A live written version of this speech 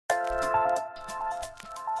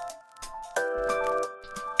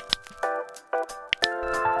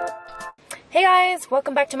Hey guys,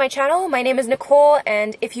 welcome back to my channel. My name is Nicole,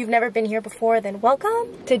 and if you've never been here before, then welcome.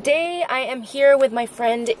 Today I am here with my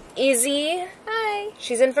friend Izzy. Hi.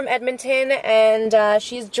 She's in from Edmonton, and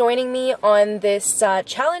she's joining me on this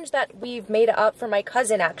challenge that we've made up for my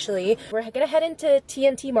cousin, actually. We're gonna head into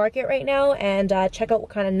TNT Market right now and check out what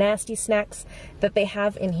kind of nasty snacks that they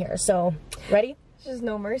have in here. So, ready? There's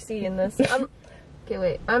no mercy in this. Okay,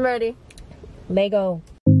 wait, I'm ready. Lego.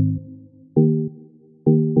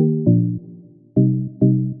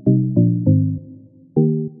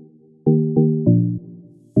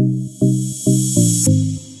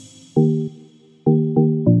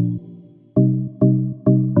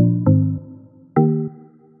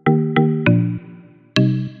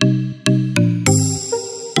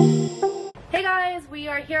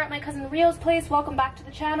 Here at my cousin Rio's place. Welcome back to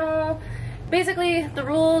the channel. Basically, the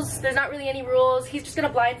rules, there's not really any rules. He's just gonna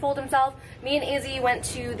blindfold himself. Me and Izzy went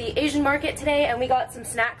to the Asian market today and we got some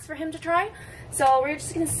snacks for him to try. So we're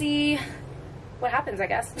just gonna see what happens, I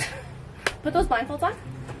guess. Put those blindfolds on.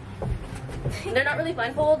 They're not really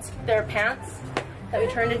blindfolds, they're pants that we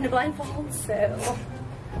turned into blindfolds, so.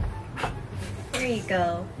 There you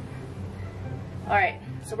go. Alright,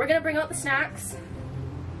 so we're gonna bring out the snacks.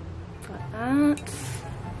 Got that.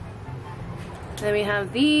 Then we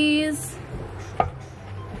have these.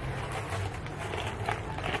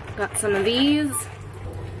 Got some of these.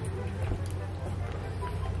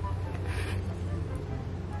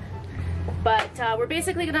 But we're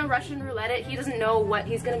basically gonna Russian roulette it. He doesn't know what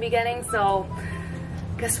he's gonna be getting, so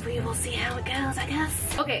guess we will see how it goes, I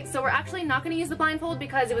guess. Okay, so we're actually not gonna use the blindfold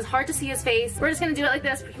because it was hard to see his face. We're just gonna do it like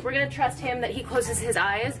this. We're gonna trust him that he closes his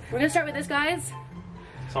eyes. We're gonna start with this, guys.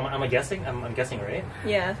 So I'm guessing, I'm guessing, right?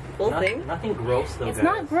 Yeah, full thing. Nothing gross though, It's guys.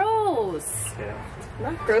 not gross. Okay.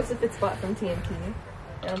 Not gross if it's bought from TNT.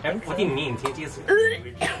 I don't think What so. do you mean? TNT is...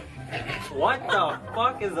 What the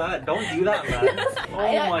fuck is that? Don't do that, man. Oh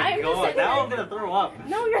my I'm god, now I'm gonna throw up.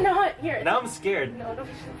 No, you're not. Here. Now I'm scared. No, don't.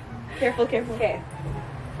 Careful, careful. Okay.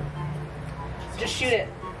 Just shoot it.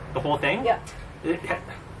 The whole thing? Yeah. Can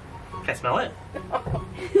I smell it?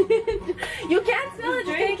 You can't smell it.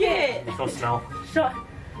 Drink it. There's no smell. Sure.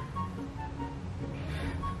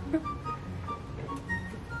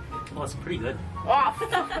 Oh, it's pretty good. Oh.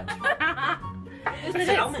 It's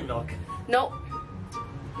almond milk. Nope.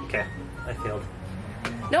 Okay, I failed.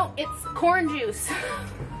 No, it's corn juice.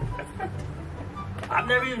 I've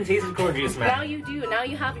never even tasted corn juice, man. Now you do. Now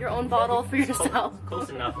you have your own bottle for yourself. Close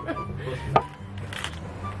enough, man. Close enough.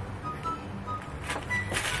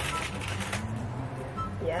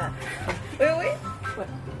 Yeah. Wait. What?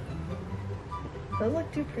 Those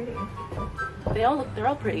look too pretty. They're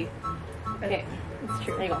all pretty. Okay, It's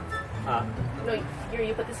true. there you go. No,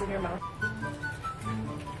 you put this in your mouth.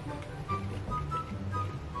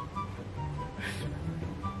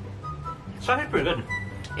 It's actually pretty good.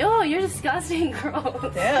 Ew, you're disgusting,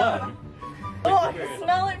 gross. Yeah. Oh, I can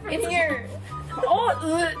smell it from here. Oh,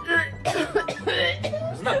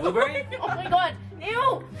 Isn't that blueberry? oh my god,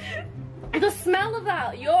 ew! The smell of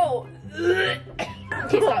that, yo! Okay,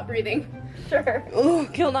 stop breathing. Sure. Oh,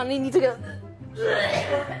 Kildon, I need to go.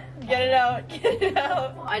 Get it out. Get it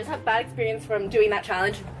out. I just have bad experience from doing that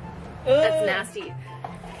challenge. That's Ugh. nasty.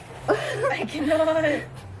 I cannot.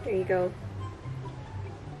 There you go.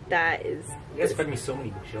 That is. You guys fed me so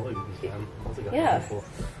many jelly beans, man. That was like a Yeah. handful.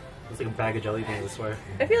 It was like a bag of jelly beans, I swear.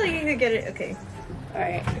 I feel like you could get it. Okay.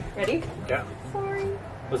 Alright, ready? Yeah. Sorry.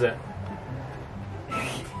 What was it?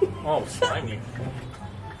 Oh, slimy.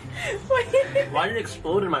 Why did it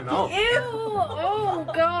explode in my mouth? Ew! Oh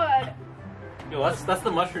god. Yo, that's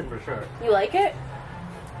the mushroom for sure. You like it?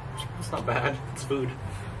 It's not bad. It's food.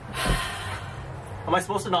 Am I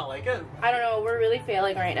supposed to not like it? I don't know, we're really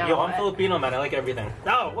failing right now. Yo, I'm Filipino, man. I like everything.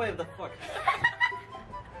 No, wait, the fuck?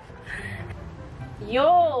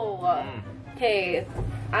 Yo! Okay,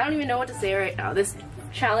 I don't even know what to say right now. This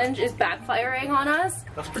challenge is backfiring on us.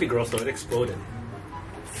 That's pretty gross though. It exploded.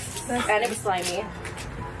 And it was slimy.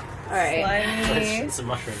 Alright. Slimy. It's a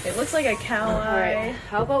mushroom. It looks like a cow eye. Alright,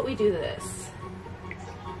 how about we do this?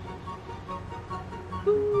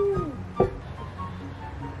 Ooh.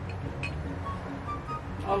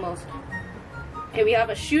 Almost. Okay, we have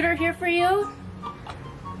a shooter here for you.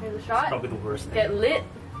 Here's a shot. Probably the worst thing. Get lit.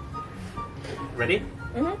 Ready?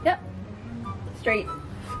 Mm-hmm. Yep. Straight.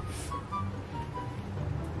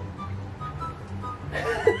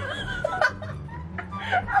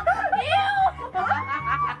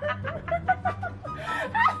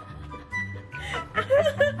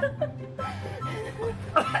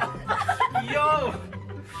 Yo!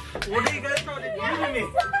 What are you guys trying to do to me?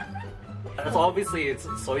 That's obviously it's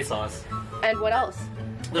soy sauce. And what else?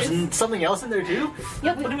 There's something else in there too?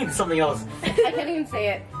 Yep. What do you mean something else? I can't even say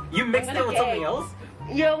it. You mixed it with something else?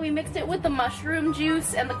 Yo, we mixed it with the mushroom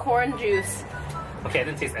juice and the corn juice. Okay, I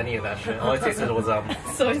didn't taste any of that shit. All I tasted was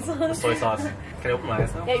Soy sauce. soy sauce. Can I open my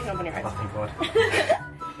eyes now? Yeah, you can open your eyes. Oh, thank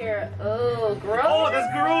God. Here. Oh, gross. Oh,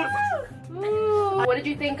 that's gross! Ooh. What did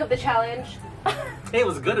you think of the challenge? Hey, it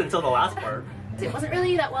was good until the last part. It wasn't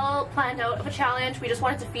really that well planned out of a challenge. We just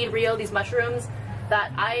wanted to feed Rio these mushrooms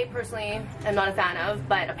that I personally am not a fan of,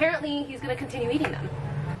 but apparently he's gonna continue eating them.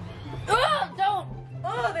 Oh, don't!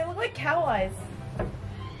 Oh, they look like cow eyes.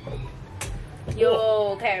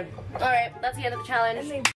 Yo, okay. Alright, that's the end of the challenge.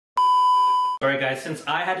 Alright guys, since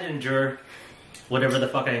I had to endure whatever the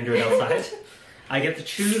fuck I endured outside, I get to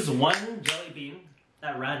choose one jelly bean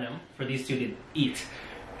at random for these two to eat.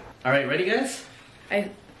 Alright, ready guys?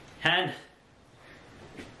 Hand.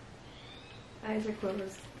 Eyes are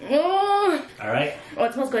closed. Oh, Alright. oh,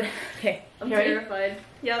 it smells good. Okay, I'm you ready? terrified.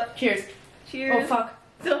 Yep. Cheers. Cheers. Oh, fuck.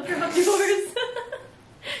 Don't drop yours.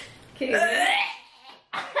 Okay.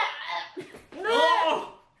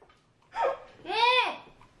 Oh!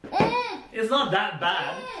 It's not that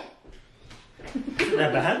bad. Is it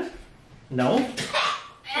that bad? No?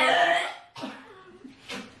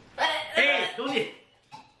 Hey, don't eat.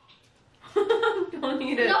 Don't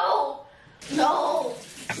eat it. No! No!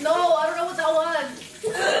 No, I don't know what that was.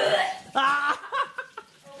 Ah!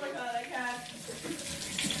 Oh my god, I can't.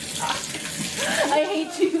 I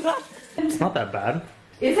hate you. It's not that bad.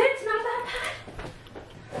 Is it not that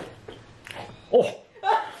Oh!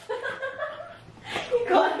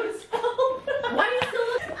 God, I'm spelled. bad? Why do you still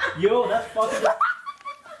look? Yo, that's fucking...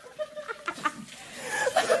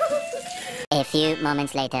 A few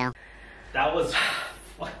moments later. That was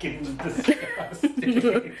fucking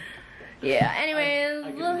disgusting. Yeah, I anyways,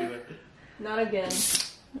 couldn't do it. Not again.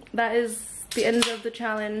 that is the end of the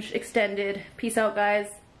challenge extended. Peace out, guys.